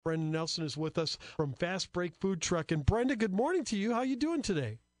Brenda Nelson is with us from Fast Break Food Truck. And Brenda, good morning to you. How are you doing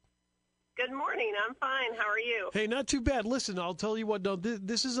today? Good morning. I'm fine. How are you? Hey, not too bad. Listen, I'll tell you what. No,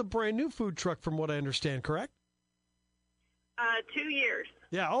 this is a brand new food truck, from what I understand. Correct? 2 years.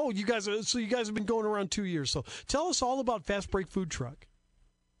 Yeah. Oh, you guys have been going around 2 years. So tell us all about Fast Break Food Truck.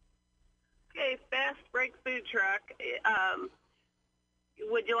 Okay, Fast Break Food Truck.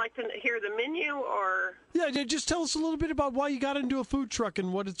 Would you like to hear the menu or? Yeah, just tell us a little bit about why you got into a food truck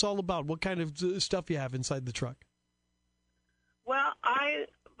and what it's all about. What kind of stuff you have inside the truck? Well, I,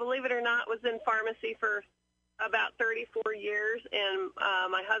 believe it or not, was in pharmacy for about 34 years, and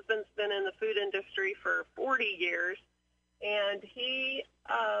my husband's been in the food industry for 40 years, and he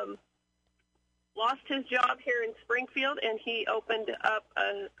lost his job here in Springfield, and he opened up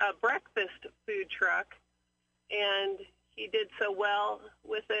a breakfast food truck, and he did so well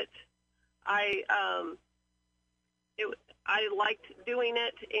with it. I liked doing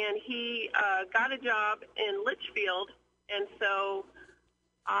it, and he got a job in Litchfield, and so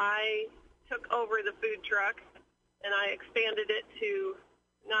I took over the food truck, and I expanded it to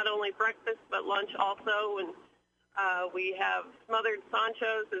not only breakfast but lunch also, and we have smothered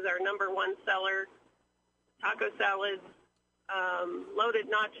Sancho's is our number one seller, taco salads, loaded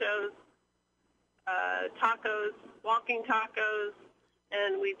nachos, tacos, walking tacos,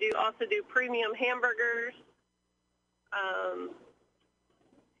 and we also do premium hamburgers.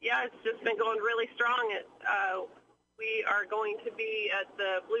 It's just been going really strong. We are going to be at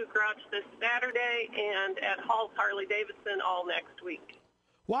the Blue Grouch this Saturday and at Hall's Harley-Davidson all next week.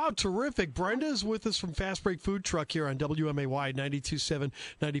 Wow, terrific. Brenda is with us from Fast Break Food Truck here on WMAY 92.7,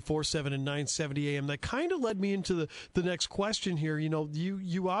 94.7, and 970 AM. That kind of led me into the next question here. You know,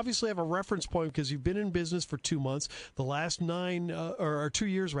 you obviously have a reference point because you've been in business for 2 months. The last 2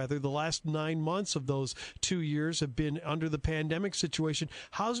 years, rather. The last 9 months of those 2 years have been under the pandemic situation.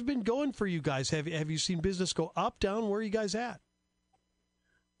 How's it been going for you guys? Have you seen business go up, down? Where are you guys at?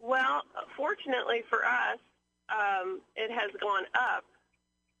 Well, fortunately for us, it has gone up.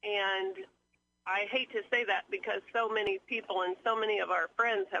 And I hate to say that because so many people and so many of our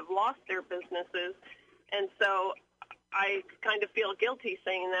friends have lost their businesses. And so I kind of feel guilty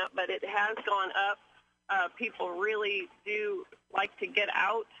saying that, but it has gone up. People really do like to get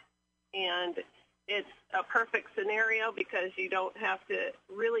out, and it's a perfect scenario because you don't have to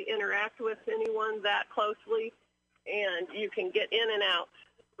really interact with anyone that closely, and you can get in and out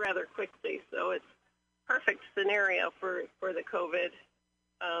rather quickly. So it's a perfect scenario for the COVID.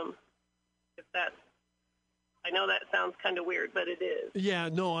 I know that sounds kind of weird, but it is. Yeah,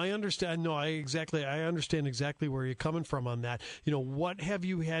 no, I understand. No, I understand exactly where you're coming from on that. You know, what have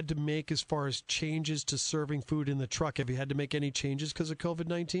you had to make as far as changes to serving food in the truck? Have you had to make any changes because of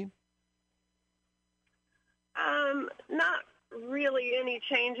COVID-19? Not really any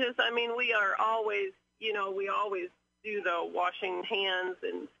changes. I mean, we are always, we always do the washing hands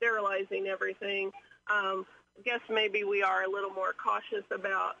and sterilizing everything. I guess maybe we are a little more conscious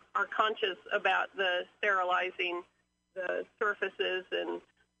about the sterilizing the surfaces and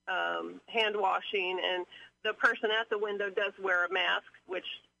hand washing. And the person at the window does wear a mask, which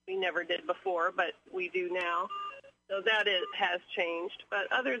we never did before, but we do now. So that has changed. But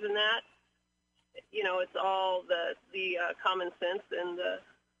other than that, it's all the common sense and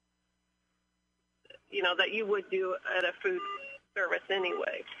that you would do at a food service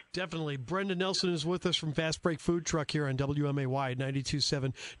anyway. Definitely. Brenda Nelson is with us from Fast Break Food Truck here on WMAY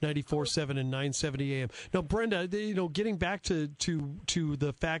 92.7, 94.7, and 970 AM. Now, Brenda, getting back to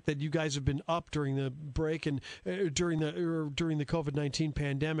the fact that you guys have been up during the break and during the COVID-19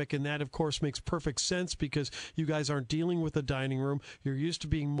 pandemic, and that, of course, makes perfect sense because you guys aren't dealing with a dining room. You're used to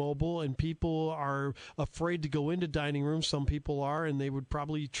being mobile, and people are afraid to go into dining rooms. Some people are, and they would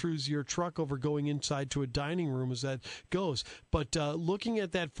probably choose your truck over going inside to a dining room as that goes. But looking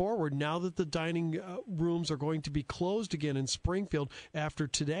at that forward, now that the dining rooms are going to be closed again in Springfield after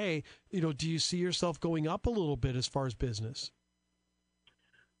today, do you see yourself going up a little bit as far as business?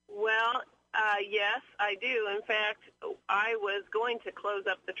 Well, yes, I do. In fact, I was going to close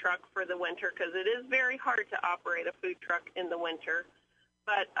up the truck for the winter because it is very hard to operate a food truck in the winter.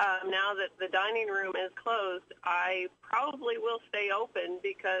 But now that the dining room is closed, I probably will stay open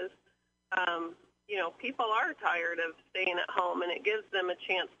because people are tired of staying at home, and it gives them a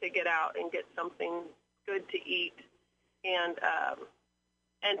chance to get out and get something good to eat and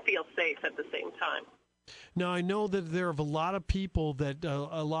feel safe at the same time. Now, I know that there are a lot of people that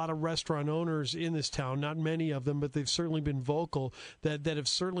a lot of restaurant owners in this town, not many of them, but they've certainly been vocal, that have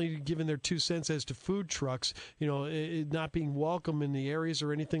certainly given their 2 cents as to food trucks, not being welcome in the areas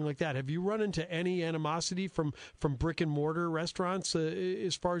or anything like that. Have you run into any animosity from brick and mortar restaurants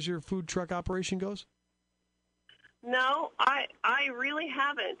as far as your food truck operation goes? No, I really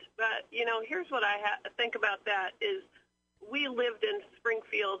haven't. But, here's what I think about that is we lived in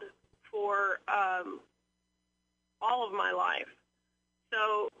Springfield for all of my life.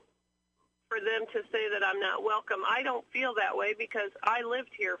 So for them to say that I'm not welcome, I don't feel that way because I lived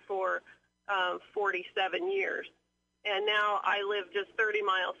here for 47 years. And now I live just 30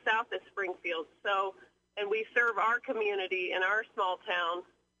 miles south of Springfield. So, and we serve our community in our small town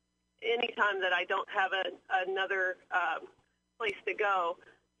anytime that I don't have another place to go.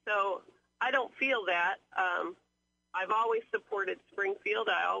 So I don't feel that. I've always supported Springfield.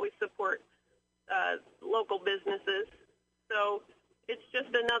 I always support local businesses. So it's just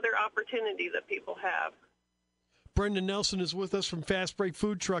another opportunity that people have. Brenda Nelson is with us from Fast Break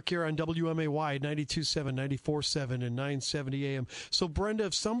Food Truck here on WMAY 92.7, 94.7, and 970 AM. So, Brenda,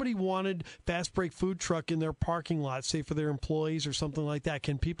 if somebody wanted Fast Break Food Truck in their parking lot, say for their employees or something like that,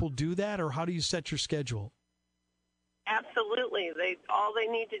 can people do that, or how do you set your schedule? Absolutely. All they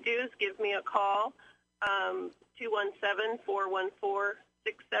need to do is give me a call,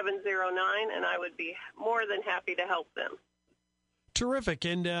 217-414-6709, and I would be more than happy to help them. Terrific.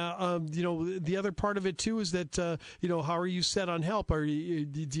 And, the other part of it, too, is that, how are you set on help? Do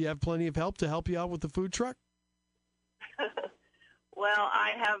you have plenty of help to help you out with the food truck? Well,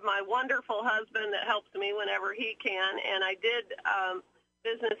 I have my wonderful husband that helps me whenever he can. And I did,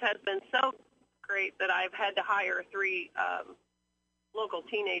 business has been so great that I've had to hire 3 local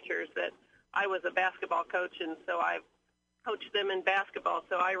teenagers that I was a basketball coach, and so I've coached them in basketball.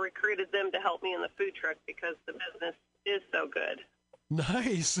 So I recruited them to help me in the food truck because the business is so good.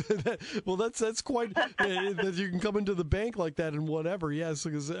 Nice. Well, that's quite that you can come into the bank like that and whatever. Yes,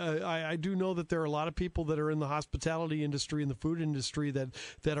 because I do know that there are a lot of people that are in the hospitality industry and the food industry that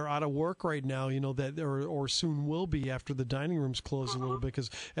are out of work right now. That or soon will be after the dining rooms close a little bit, because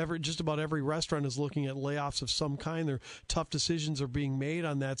just about every restaurant is looking at layoffs of some kind. There tough decisions are being made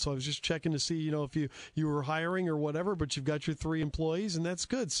on that. So I was just checking to see if you were hiring or whatever, but you've got your 3 employees and that's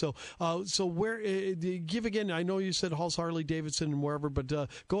good. So where give again? I know you said Halls Harley Davidson and wherever. But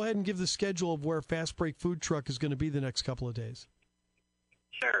go ahead and give the schedule of where Fast Break Food Truck is going to be the next couple of days.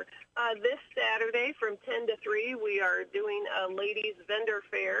 Sure. This Saturday from 10 to 3, we are doing a ladies vendor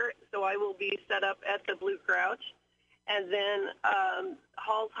fair, so I will be set up at the Blue Crouch. And then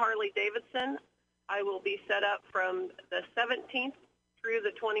Halls Harley Davidson, I will be set up from the 17th through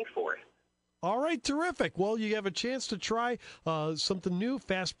the 24th. All right, terrific. Well, you have a chance to try something new,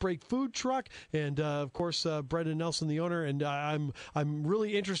 Fast Break Food Truck, and of course, Brenda Nelson, the owner. And I'm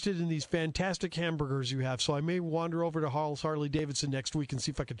really interested in these fantastic hamburgers you have, so I may wander over to Halls Harley Davidson next week and see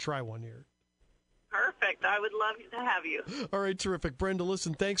if I could try one here. Perfect. I would love to have you. All right, terrific. Brenda,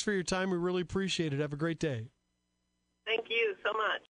 listen, thanks for your time. We really appreciate it. Have a great day. Thank you so much.